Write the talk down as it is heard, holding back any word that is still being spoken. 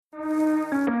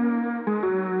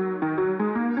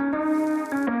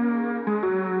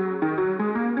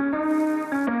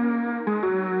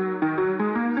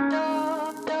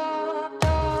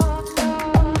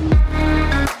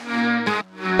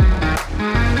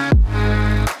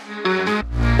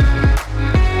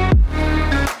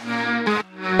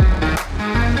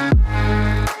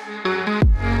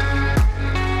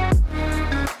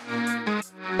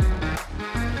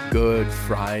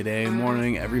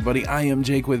everybody. I am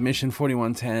Jake with Mission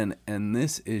 4110, and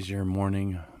this is your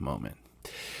morning moment.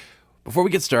 Before we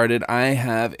get started, I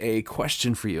have a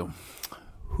question for you.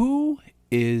 Who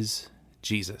is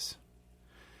Jesus?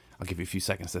 I'll give you a few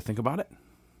seconds to think about it.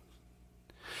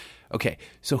 Okay,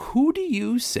 so who do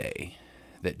you say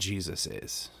that Jesus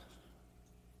is?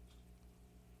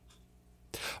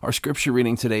 Our scripture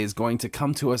reading today is going to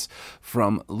come to us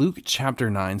from Luke chapter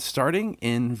 9, starting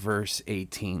in verse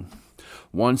 18.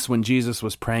 Once when Jesus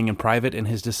was praying in private and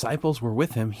his disciples were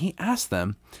with him, he asked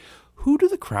them, "Who do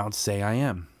the crowds say I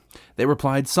am?" They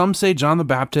replied, "Some say John the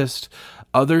Baptist,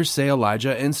 others say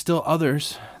Elijah, and still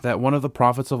others that one of the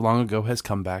prophets of long ago has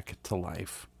come back to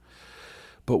life."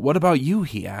 "But what about you?"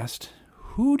 he asked.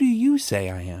 "Who do you say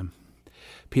I am?"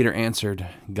 Peter answered,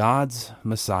 "God's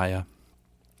Messiah."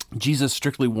 Jesus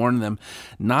strictly warned them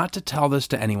not to tell this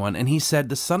to anyone, and he said,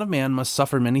 "The Son of Man must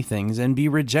suffer many things and be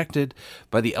rejected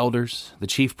by the elders, the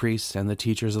chief priests, and the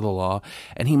teachers of the law,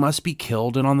 and he must be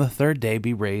killed and on the third day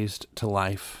be raised to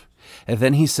life." And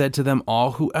then he said to them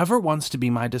all, "Whoever wants to be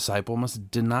my disciple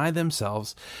must deny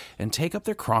themselves and take up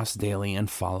their cross daily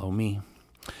and follow me.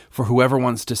 For whoever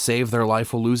wants to save their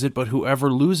life will lose it, but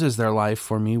whoever loses their life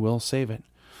for me will save it.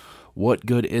 What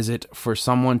good is it for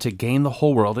someone to gain the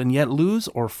whole world and yet lose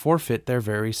or forfeit their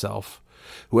very self?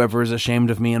 Whoever is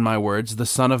ashamed of me and my words, the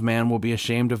Son of Man will be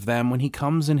ashamed of them when he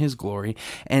comes in his glory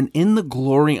and in the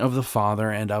glory of the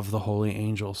Father and of the holy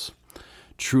angels.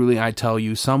 Truly I tell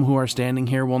you, some who are standing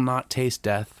here will not taste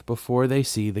death before they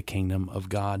see the kingdom of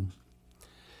God."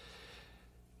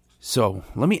 So,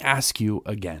 let me ask you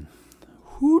again.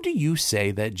 Who do you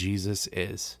say that Jesus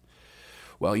is?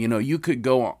 Well, you could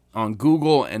go on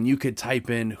Google and you could type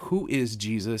in "who is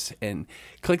Jesus" and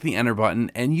click the enter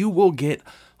button, and you will get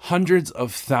hundreds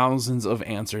of thousands of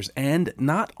answers, and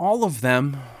not all of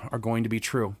them are going to be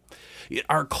true.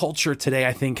 Our culture today,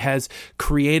 I think, has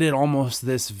created almost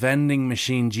this vending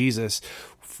machine Jesus.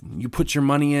 You put your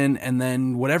money in, and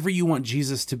then whatever you want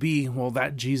Jesus to be, well,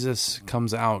 that Jesus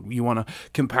comes out. You want a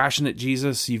compassionate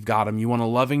Jesus, you've got him. You want a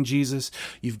loving Jesus,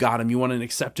 you've got him. You want an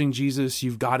accepting Jesus,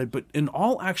 you've got it. But in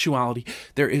all actuality,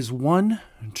 there is one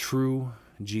true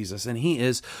Jesus, and he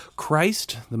is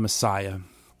Christ the Messiah.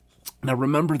 Now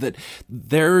remember that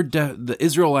the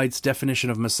Israelites' definition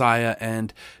of Messiah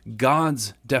and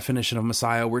God's definition of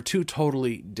Messiah were two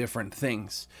totally different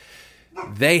things.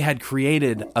 They had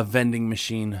created a vending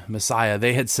machine Messiah.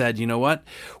 They had said, "You know what?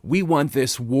 We want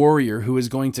this warrior who is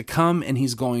going to come and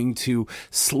he's going to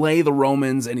slay the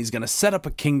Romans and he's going to set up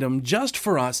a kingdom just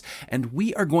for us, and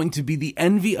we are going to be the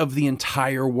envy of the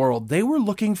entire world." They were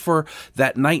looking for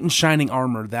that knight in shining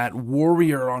armor, that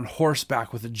warrior on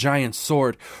horseback with a giant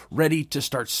sword, ready to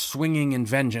start swinging in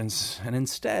vengeance. And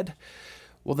instead,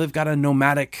 well, they've got a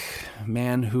nomadic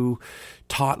man who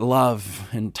taught love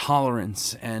and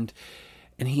tolerance, and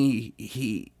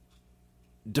he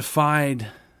defied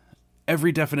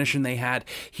every definition they had.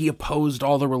 He opposed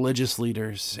all the religious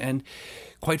leaders, and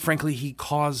quite frankly, he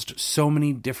caused so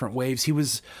many different waves. He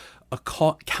was a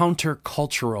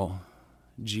countercultural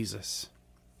Jesus.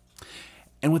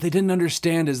 And what they didn't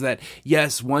understand is that,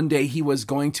 yes, one day he was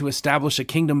going to establish a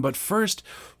kingdom, but first,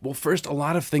 a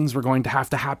lot of things were going to have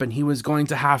to happen. He was going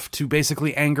to have to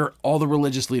basically anger all the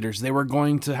religious leaders. They were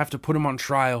going to have to put him on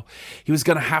trial. He was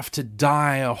going to have to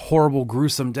die a horrible,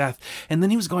 gruesome death. And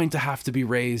then he was going to have to be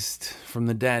raised from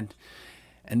the dead.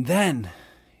 And then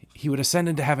he would ascend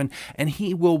into heaven, and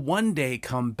he will one day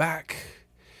come back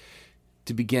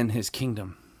to begin his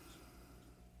kingdom.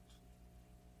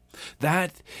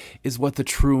 That is what the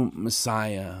true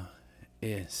Messiah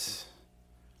is.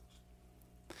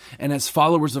 And as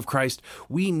followers of Christ,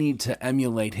 we need to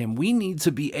emulate him. We need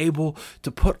to be able to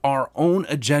put our own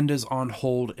agendas on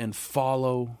hold and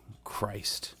follow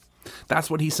Christ.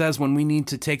 That's what he says when we need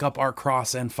to take up our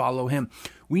cross and follow him.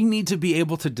 We need to be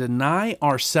able to deny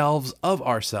ourselves of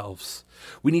ourselves.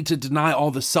 We need to deny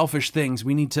all the selfish things.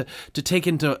 We need to take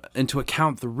into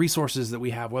account the resources that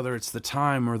we have, whether it's the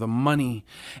time or the money.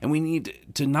 And we need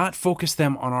to not focus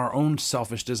them on our own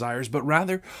selfish desires, but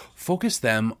rather focus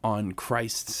them on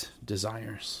Christ's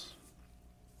desires.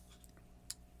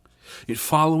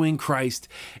 Following Christ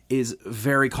is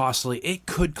very costly. It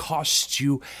could cost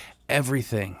you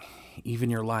everything, even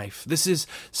your life. This is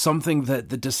something that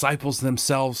the disciples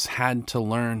themselves had to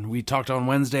learn. We talked on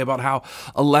Wednesday about how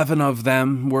 11 of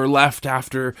them were left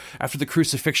after the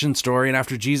crucifixion story and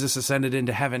after Jesus ascended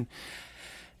into heaven,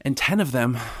 and 10 of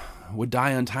them would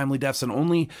die untimely deaths, and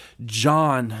only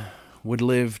John would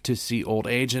live to see old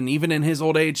age. And even in his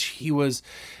old age, he was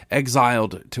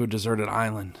exiled to a deserted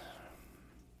island.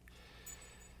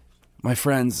 My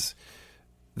friends,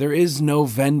 There is no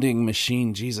vending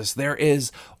machine, Jesus. There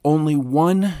is only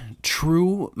one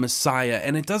true Messiah.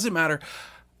 And it doesn't matter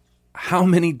how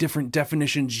many different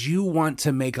definitions you want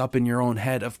to make up in your own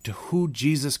head of to who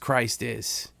Jesus Christ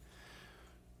is.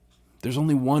 There's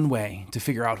only one way to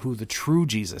figure out who the true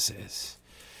Jesus is.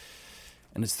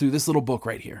 And it's through this little book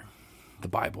right here, the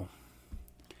Bible.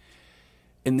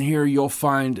 In here you'll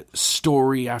find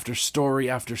story after story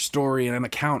after story and an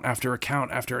account after account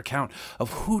after account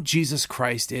of who Jesus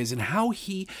Christ is and how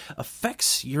he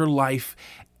affects your life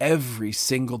every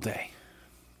single day.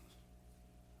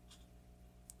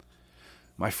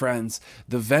 My friends,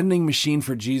 the vending machine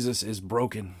for Jesus is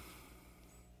broken.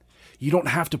 You don't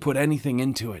have to put anything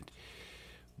into it,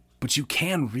 but you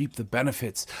can reap the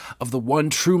benefits of the one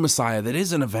true Messiah that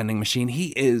isn't a vending machine. He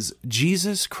is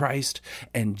Jesus Christ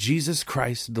and Jesus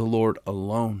Christ the Lord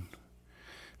alone.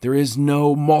 There is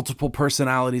no multiple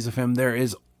personalities of him. There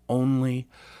is only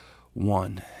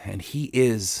one, and he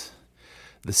is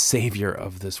the Savior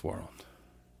of this world.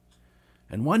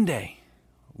 And one day,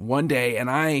 and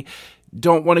I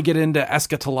don't want to get into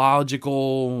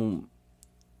eschatological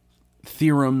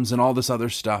theorems and all this other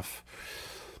stuff.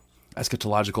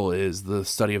 Eschatological is the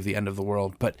study of the end of the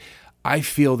world, but I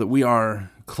feel that we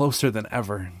are closer than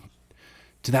ever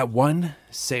to that one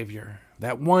Savior,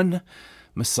 that one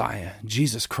Messiah,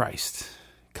 Jesus Christ,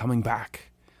 coming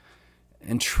back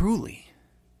and truly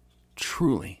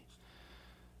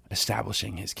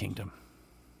establishing his kingdom.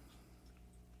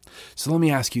 So let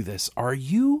me ask you this. Are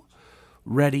you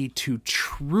ready to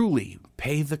truly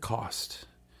pay the cost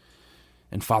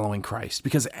in following Christ?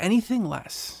 Because anything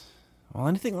less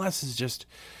is just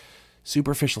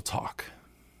superficial talk.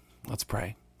 Let's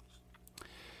pray.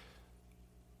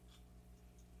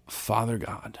 Father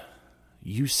God,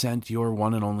 you sent your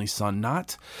one and only Son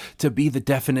not to be the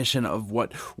definition of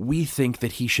what we think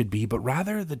that he should be, but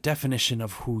rather the definition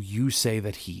of who you say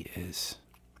that he is.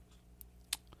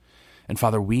 And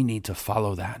Father, we need to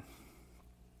follow that.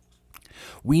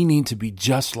 We need to be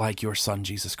just like your Son,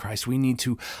 Jesus Christ. We need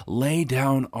to lay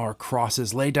down our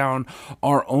crosses, lay down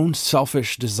our own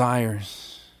selfish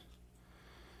desires,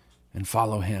 and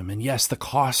follow him. And yes, the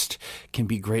cost can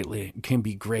be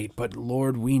great, but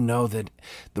Lord, we know that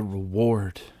the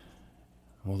reward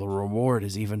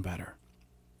is even better.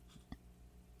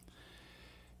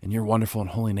 In your wonderful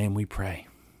and holy name we pray.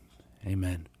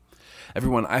 Amen.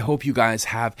 Everyone, I hope you guys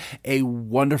have a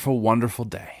wonderful, wonderful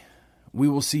day. We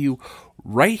will see you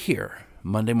right here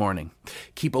Monday morning.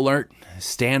 Keep alert,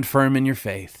 stand firm in your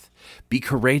faith, be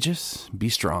courageous, be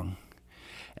strong,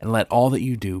 and let all that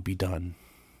you do be done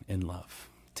in love.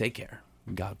 Take care.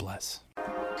 God bless.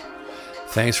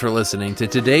 Thanks for listening to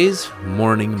today's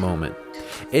Morning Moment.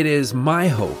 It is my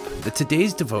hope that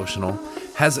today's devotional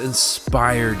has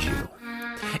inspired you.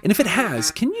 And if it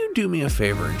has, can you do me a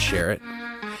favor and share it?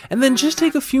 And then just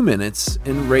take a few minutes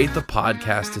and rate the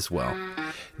podcast as well.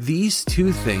 These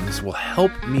two things will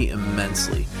help me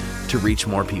immensely to reach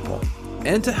more people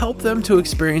and to help them to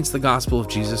experience the gospel of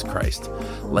Jesus Christ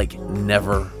like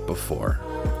never before.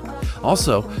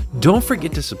 Also, don't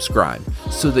forget to subscribe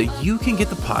so that you can get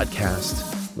the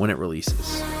podcast when it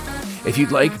releases. If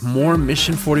you'd like more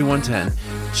Mission 4110,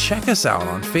 check us out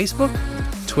on Facebook,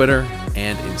 Twitter,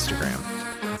 and Instagram.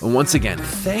 And once again,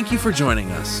 thank you for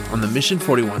joining us on the Mission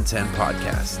 4110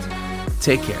 podcast.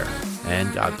 Take care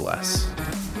and God bless.